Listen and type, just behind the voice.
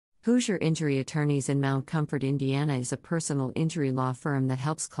Hoosier Injury Attorneys in Mount Comfort, Indiana is a personal injury law firm that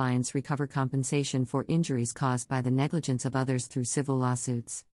helps clients recover compensation for injuries caused by the negligence of others through civil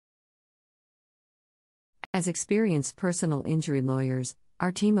lawsuits. As experienced personal injury lawyers,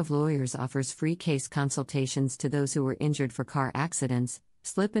 our team of lawyers offers free case consultations to those who were injured for car accidents,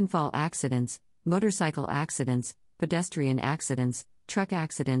 slip and fall accidents, motorcycle accidents, pedestrian accidents, truck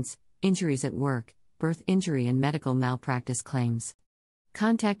accidents, injuries at work, birth injury, and medical malpractice claims.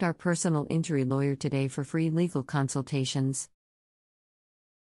 Contact our personal injury lawyer today for free legal consultations.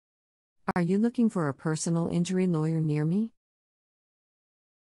 Are you looking for a personal injury lawyer near me?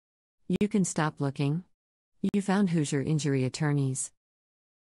 You can stop looking. You found Hoosier Injury Attorneys.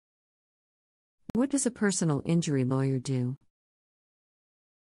 What does a personal injury lawyer do?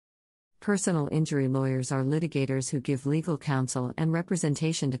 Personal injury lawyers are litigators who give legal counsel and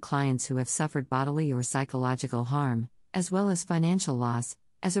representation to clients who have suffered bodily or psychological harm, as well as financial loss,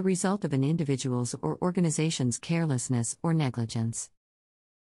 as a result of an individual's or organization's carelessness or negligence.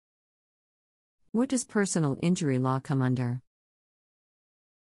 What does personal injury law come under?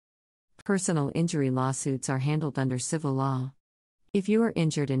 Personal injury lawsuits are handled under civil law. If you are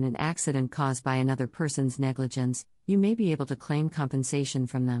injured in an accident caused by another person's negligence, you may be able to claim compensation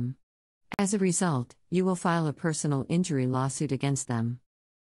from them. As a result, you will file a personal injury lawsuit against them.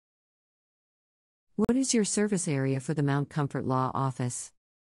 What is your service area for the Mount Comfort Law Office?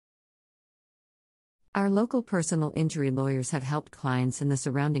 Our local personal injury lawyers have helped clients in the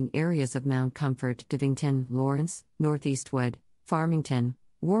surrounding areas of Mount Comfort, Divington, Lawrence, Northeastwood, Farmington,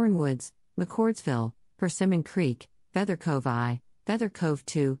 Warren Woods, McCordsville, Persimmon Creek, Feather Cove I, Feather Cove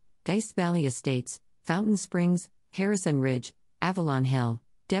II, Dice Valley Estates, Fountain Springs, Harrison Ridge, Avalon Hill,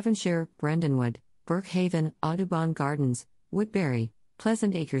 Devonshire, Brendanwood, Brookhaven, Audubon Gardens, Woodbury,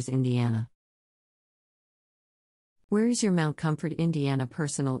 Pleasant Acres, Indiana. Where is your Mount Comfort, Indiana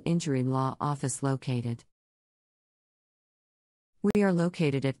personal injury law office located? We are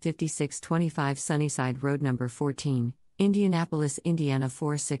located at 5625 Sunnyside Road No. 14, Indianapolis, Indiana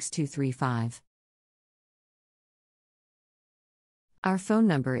 46235. Our phone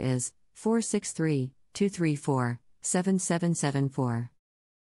number is 463-234-7774.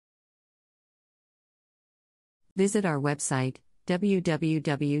 Visit our website,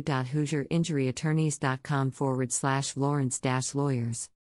 www.hoosierinjuryattorneys.com/Lawrence-lawyers.